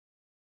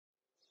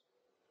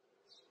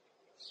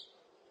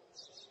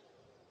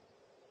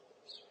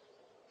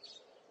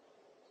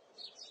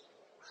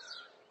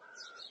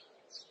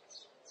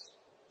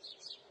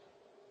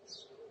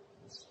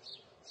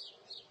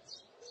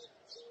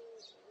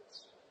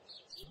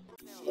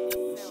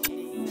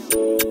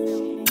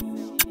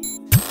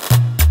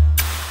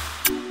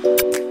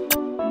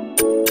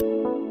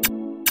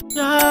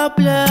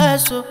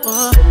Jahbless,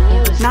 oh.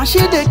 Now she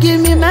dey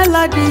give me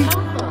melody.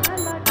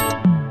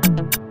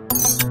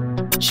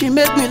 She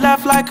make me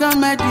laugh like a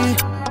comedy.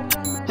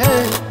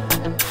 Hey.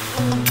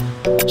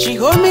 She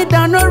hold me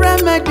down, no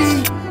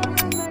remedy.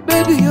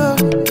 Baby, oh,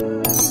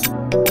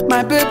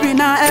 my baby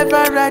now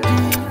ever ready.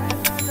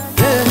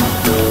 Yeah.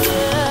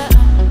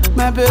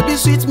 My baby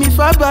sweet me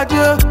for body,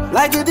 oh,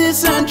 like a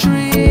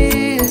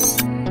DECENTRY.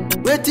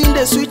 Waiting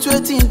the sweet,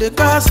 waiting the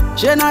cause,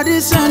 she not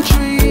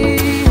DECENTRY.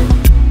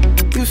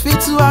 You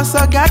fit to us,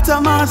 I got a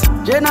mass,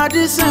 she not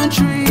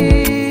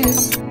DECENTRY.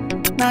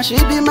 Now she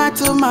be my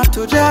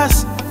tomato,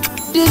 just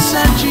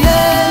DECENTRY.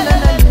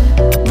 Yeah.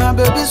 My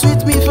baby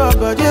sweet me for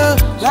body, oh,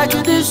 like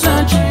a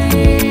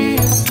DECENTRY.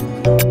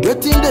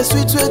 Waiting the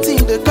sweet,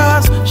 waiting the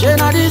cause, she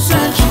not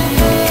DECENTRY.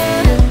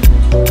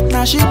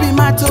 Now she be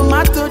my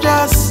tomato,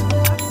 just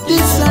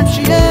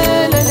DECENTRY.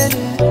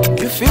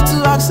 You fit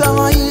to ask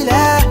Omo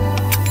Illeh,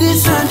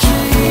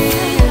 DECENTRY.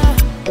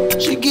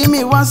 She give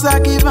me once, I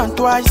give and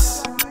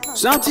twice.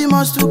 Something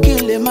must to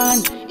kill a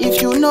man.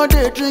 If you know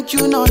the drink,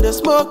 you know the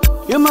smoke,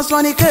 you must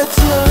fornicate,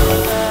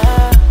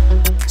 yeah.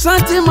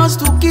 Something must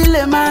to kill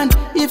a man.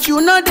 If you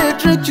know the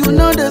drink, you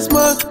know the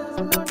smoke.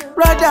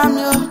 Right down,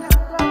 yo.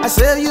 I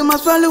say you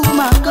must follow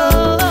my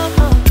girl.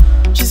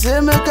 She say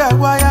make a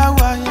wire,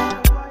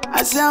 wire.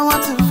 I say I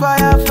want to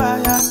fire,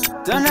 fire.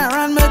 Turn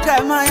around, make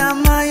a maya,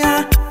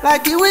 maya.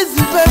 Like it with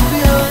the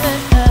baby, oh.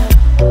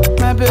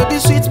 My baby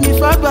sweet me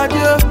for body,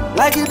 oh,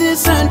 like a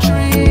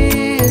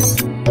DECENTRY.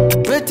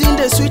 Waiting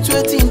the sweet,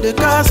 waiting the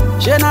cause,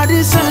 she not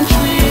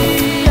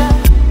DECENTRY.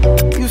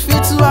 You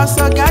fit to us,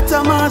 I got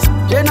a mass,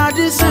 she not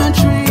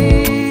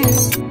DECENTRY.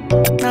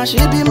 Now she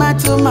be my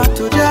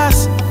tomato,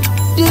 just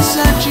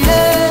DECENTRY.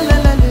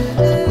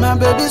 Yeah. My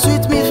baby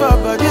sweet me for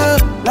body, oh,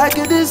 like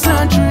a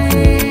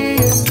DECENTRY.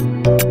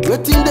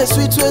 Waiting the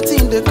sweet,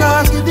 waiting the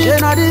cause, she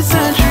not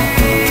DECENTRY.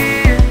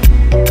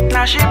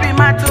 Now she be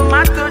my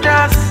tomato,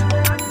 just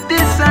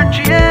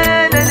DECENTRY.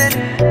 Yeah.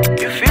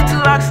 You fit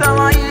to ask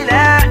Omo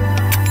Illeh,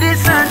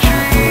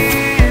 DECENTRY.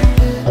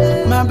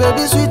 My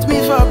baby sweet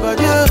me for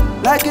body, oh,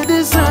 like a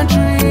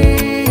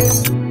DECENTRY.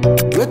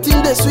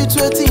 Waiting the sweet,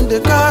 waiting the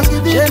cause,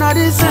 she not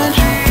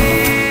DECENTRY.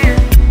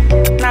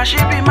 Now she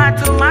be my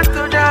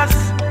tomato.